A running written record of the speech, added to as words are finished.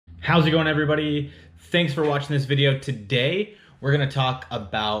How's it going, everybody? Thanks for watching this video. Today, we're gonna talk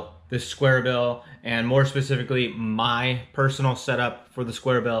about the square bill and more specifically, my personal setup for the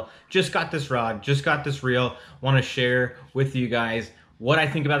square bill. Just got this rod, just got this reel. Wanna share with you guys what I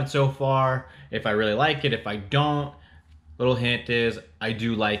think about it so far, if I really like it, if I don't. Little hint is, I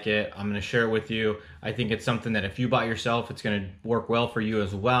do like it. I'm gonna share it with you. I think it's something that if you bought yourself, it's gonna work well for you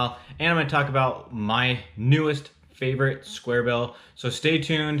as well. And I'm gonna talk about my newest favorite square bill. So stay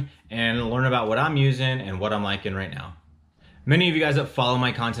tuned and learn about what I'm using and what I'm liking right now. Many of you guys that follow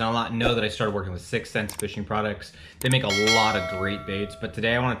my content a lot know that I started working with 6th Sense Fishing Products. They make a lot of great baits, but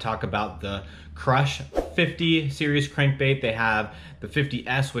today I want to talk about the Crush 50 series crankbait. They have the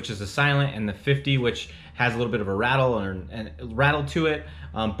 50S, which is a silent, and the 50, which has a little bit of a rattle and rattle to it.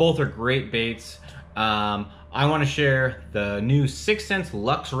 Both are great baits. I want to share the new 6th Sense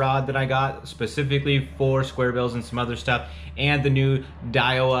Luxe rod that I got specifically for square bills and some other stuff, and the new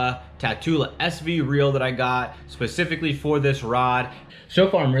Daiwa Tatula SV reel that I got specifically for this rod. So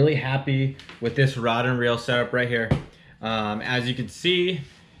far, I'm really happy with this rod and reel setup right here. As you can see,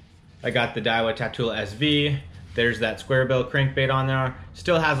 I got the Daiwa Tatula SV. There's that square bill crankbait on there.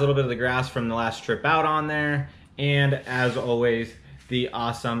 Still has a little bit of the grass from the last trip out on there. And as always, the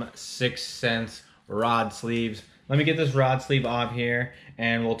awesome 6th Sense rod sleeves. Let me get this rod sleeve off here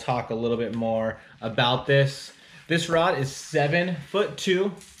and we'll talk a little bit more about this. This rod is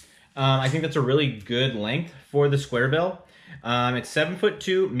 7'2". I think that's a really good length for the square bill. It's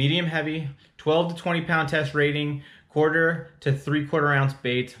 7'2", medium heavy, 12 to 20 pound test rating, 1/4 to 3/4 ounce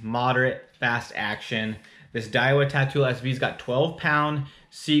bait, moderate, fast action. This Daiwa Tatula SV's got 12 pound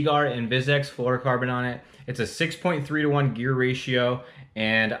Seaguar Invisex fluorocarbon on it. It's a 6.3 to 1 gear ratio,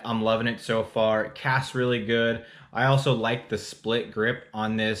 and I'm loving it so far. It casts really good. I also like the split grip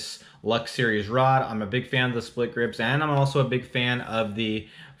on this Luxe Series rod. I'm a big fan of the split grips, and I'm also a big fan of the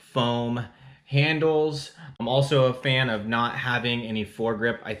foam handles. I'm also a fan of not having any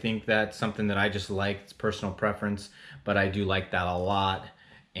foregrip. I think that's something that I just like. It's personal preference, but I do like that a lot.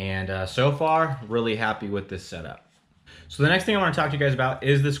 And so far, really happy with this setup. So the next thing I want to talk to you guys about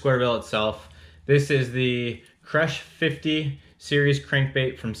is the square bill itself. This is the Crush 50 series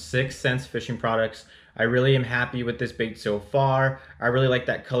crankbait from 6th Sense Fishing Products. I really am happy with this bait so far. I really like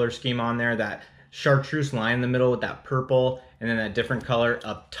that color scheme on there, that chartreuse line in the middle with that purple and then that different color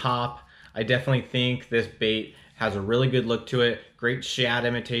up top. I definitely think this bait has a really good look to it. Great shad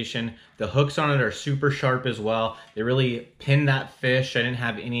imitation. The hooks on it are super sharp as well. They really pin that fish. I didn't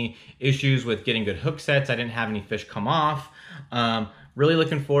have any issues with getting good hook sets. I didn't have any fish come off. Really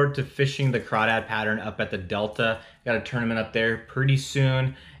looking forward to fishing the crawdad pattern up at the Delta. Got a tournament up there pretty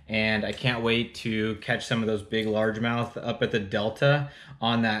soon, and I can't wait to catch some of those big largemouth up at the Delta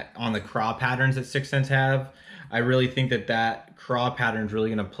on the craw patterns that 6th Sense have. I really think that craw pattern is really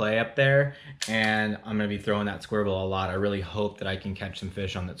gonna play up there, and I'm gonna be throwing that square bill a lot. I really hope that I can catch some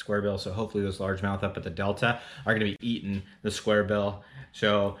fish on that square bill, so hopefully those largemouth up at the Delta are gonna be eating the square bill.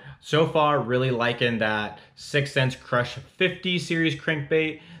 So far, really liking that 6th Sense Crush 50 series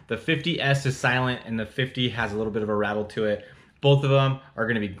crankbait. The 50S is silent, and the 50 has a little bit of a rattle to it. Both of them are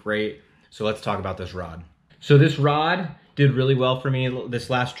gonna be great. So let's talk about this rod. So this rod did really well for me this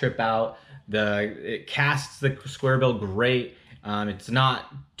last trip out. It casts the square bill great. It's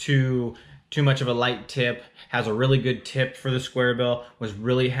not too much of a light tip. Has a really good tip for the square bill. Was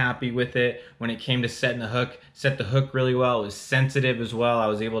really happy with it when it came to setting the hook. Set the hook really well. It was sensitive as well. I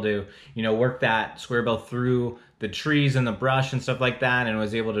was able to, work that square bill through the trees and the brush and stuff like that, and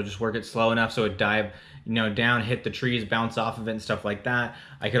was able to just work it slow enough so it dive, down, hit the trees, bounce off of it and stuff like that.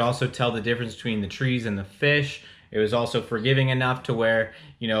 I could also tell the difference between the trees and the fish. It was also forgiving enough to where,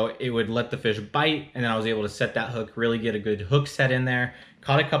 it would let the fish bite, and then I was able to set that hook, really get a good hook set in there.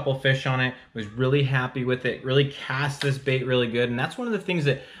 Caught a couple fish on it, was really happy with it, really cast this bait really good. And that's one of the things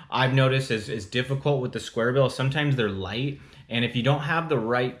that I've noticed is difficult with the square bill. Sometimes they're light, and if you don't have the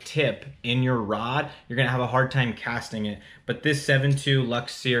right tip in your rod, you're gonna have a hard time casting it. But this 7'2"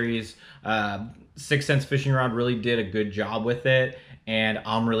 Luxe Series 6th Sense fishing rod really did a good job with it, and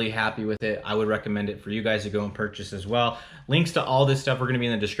I'm really happy with it. I would recommend it for you guys to go and purchase as well. Links to all this stuff are gonna be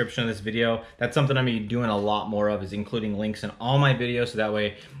in the description of this video. That's something I'm gonna be doing a lot more of, is including links in all my videos, so that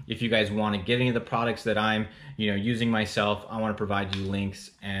way if you guys wanna get any of the products that I'm using myself, I wanna provide you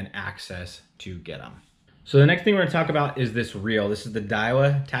links and access to get them. So the next thing we're gonna talk about is this reel. This is the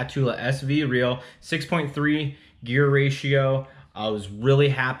Daiwa Tatula SV reel, 6.3 gear ratio. I was really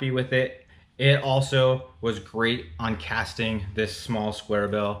happy with it. It also was great on casting this small square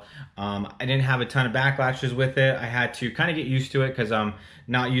bill. I didn't have a ton of backlashes with it. I had to kind of get used to it because I'm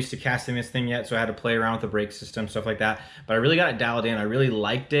not used to casting this thing yet, so I had to play around with the brake system, stuff like that. But I really got it dialed in. I really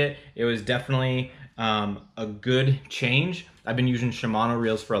liked it. It was definitely a good change. I've been using Shimano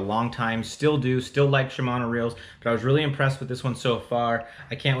reels for a long time, still like Shimano reels, but I was really impressed with this one so far.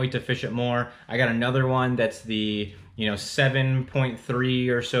 I can't wait to fish it more. I got another one that's the 7.3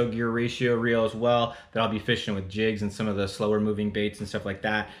 or so gear ratio reel as well that I'll be fishing with jigs and some of the slower moving baits and stuff like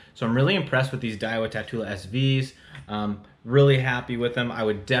that. So I'm really impressed with these Daiwa Tatula SVs. Really happy with them. I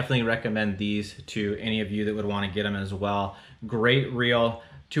would definitely recommend these to any of you that would want to get them as well. Great reel,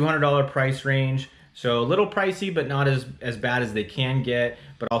 $200 price range. So a little pricey, but not as bad as they can get,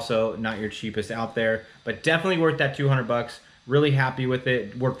 but also not your cheapest out there. But definitely worth that 200 bucks. Really happy with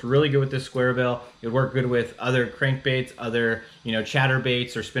it. Worked really good with this square bill. It worked good with other crankbaits, other chatter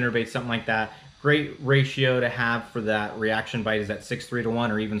baits or spinner baits, something like that. Great ratio to have for that reaction bite is that 6:3 to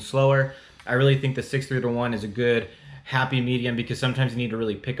 1 or even slower. I really think the 6:3 to 1 is a good happy medium because sometimes you need to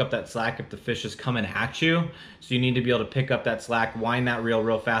really pick up that slack if the fish is coming at you. So you need to be able to pick up that slack, wind that reel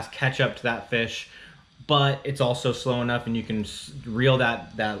real fast, catch up to that fish, but it's also slow enough and you can reel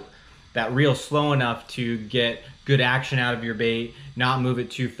that reel slow enough to get good action out of your bait, not move it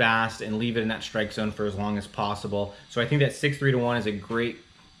too fast, and leave it in that strike zone for as long as possible. So I think that 6:3 to 1 is a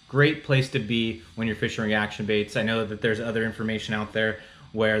great place to be when you're fishing reaction baits. I know that there's other information out there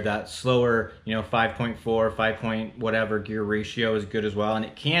where that slower, 5.4, 5 point whatever gear ratio is good as well, and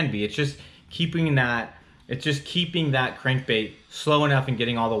it can be. It's just keeping that crankbait slow enough and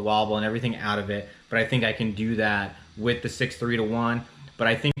getting all the wobble and everything out of it. But I think I can do that with the 6:3 to 1. But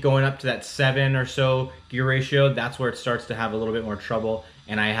I think going up to that 7 or so gear ratio, that's where it starts to have a little bit more trouble,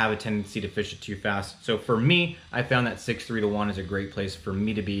 and I have a tendency to fish it too fast. So for me, I found that 6:3 to 1 is a great place for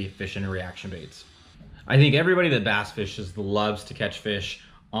me to be fishing reaction baits. I think everybody that bass fishes loves to catch fish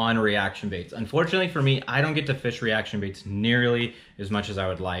on reaction baits. Unfortunately for me, I don't get to fish reaction baits nearly as much as I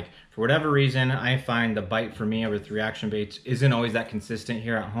would like. For whatever reason, I find the bite for me with reaction baits isn't always that consistent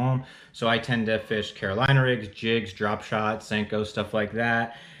here at home. So I tend to fish Carolina rigs, jigs, drop shots, Senko, stuff like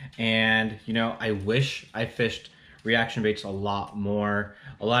that. And I wish I fished reaction baits a lot more.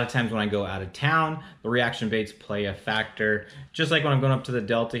 A lot of times when I go out of town, the reaction baits play a factor. Just like when I'm going up to the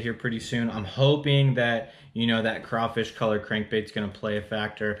Delta here pretty soon, I'm hoping that that crawfish color crankbait's gonna play a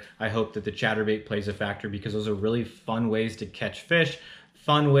factor. I hope that the chatterbait plays a factor because those are really fun ways to catch fish,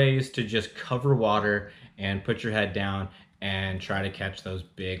 fun ways to just cover water and put your head down and try to catch those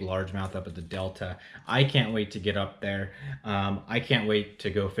big largemouth up at the Delta. I can't wait to get up there. I can't wait to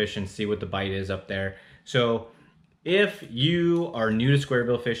go fish and see what the bite is up there. So if you are new to square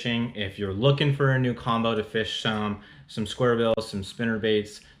bill fishing, if you're looking for a new combo to fish some square bills, some spinner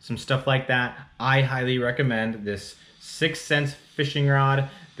baits, some stuff like that, I highly recommend this 6th Sense fishing rod,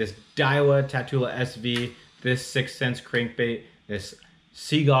 this Daiwa Tatula SV, this 6th Sense crankbait, this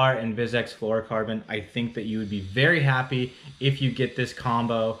Seaguar and VizX fluorocarbon. I think that you would be very happy if you get this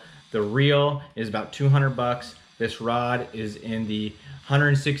combo. The reel is about 200 bucks. This rod is in the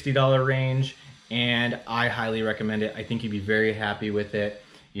 $160 range, and I highly recommend it. I think you'd be very happy with it.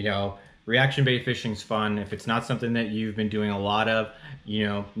 Reaction bait fishing's fun. If it's not something that you've been doing a lot of,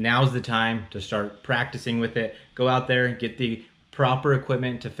 now's the time to start practicing with it. Go out there and get the proper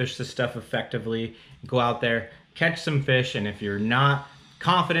equipment to fish this stuff effectively. Go out there, catch some fish, and if you're not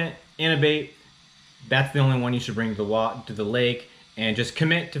confident in a bait, that's the only one you should bring to the lake, and just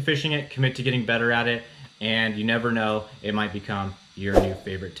commit to fishing it, commit to getting better at it, and you never know, it might become your new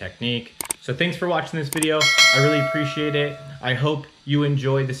favorite technique. So thanks for watching this video. I really appreciate it. I hope you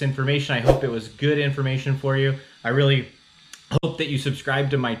enjoyed this information. I hope it was good information for you. I really hope that you subscribe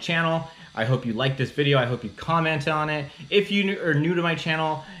to my channel. I hope you like this video. I hope you comment on it. If you are new to my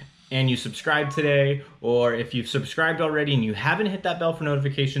channel and you subscribed today, or if you've subscribed already and you haven't hit that bell for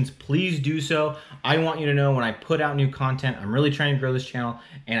notifications, please do so. I want you to know when I put out new content. I'm really trying to grow this channel,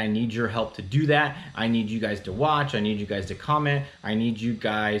 and I need your help to do that. I need you guys to watch. I need you guys to comment. I need you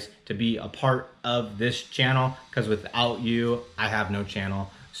guys to be a part of this channel, because without you, I have no channel.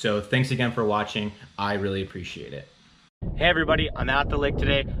 So thanks again for watching. I really appreciate it. Hey everybody, I'm out at the lake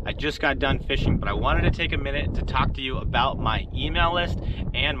today. I just got done fishing, but I wanted to take a minute to talk to you about my email list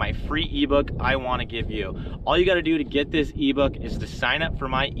and my free ebook I want to give you. All you got to do to get this ebook is to sign up for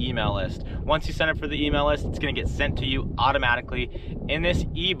my email list. Once you sign up for the email list, it's going to get sent to you automatically. In this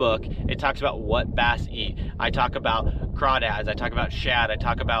ebook, it talks about what bass eat. I talk about crawdads, I talk about shad, I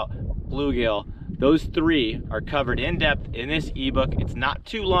talk about bluegill, Those 3 are covered in depth in this ebook. It's not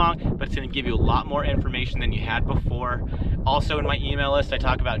too long, but it's going to give you a lot more information than you had before. Also in my email list, I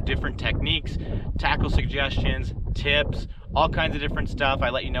talk about different techniques, tackle suggestions, tips, all kinds of different stuff. I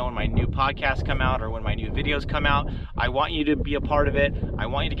let you know when my new podcasts come out or when my new videos come out. I want you to be a part of it. I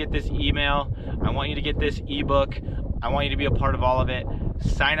want you to get this email. I want you to get this ebook. I want you to be a part of all of it.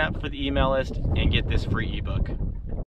 Sign up for the email list and get this free ebook.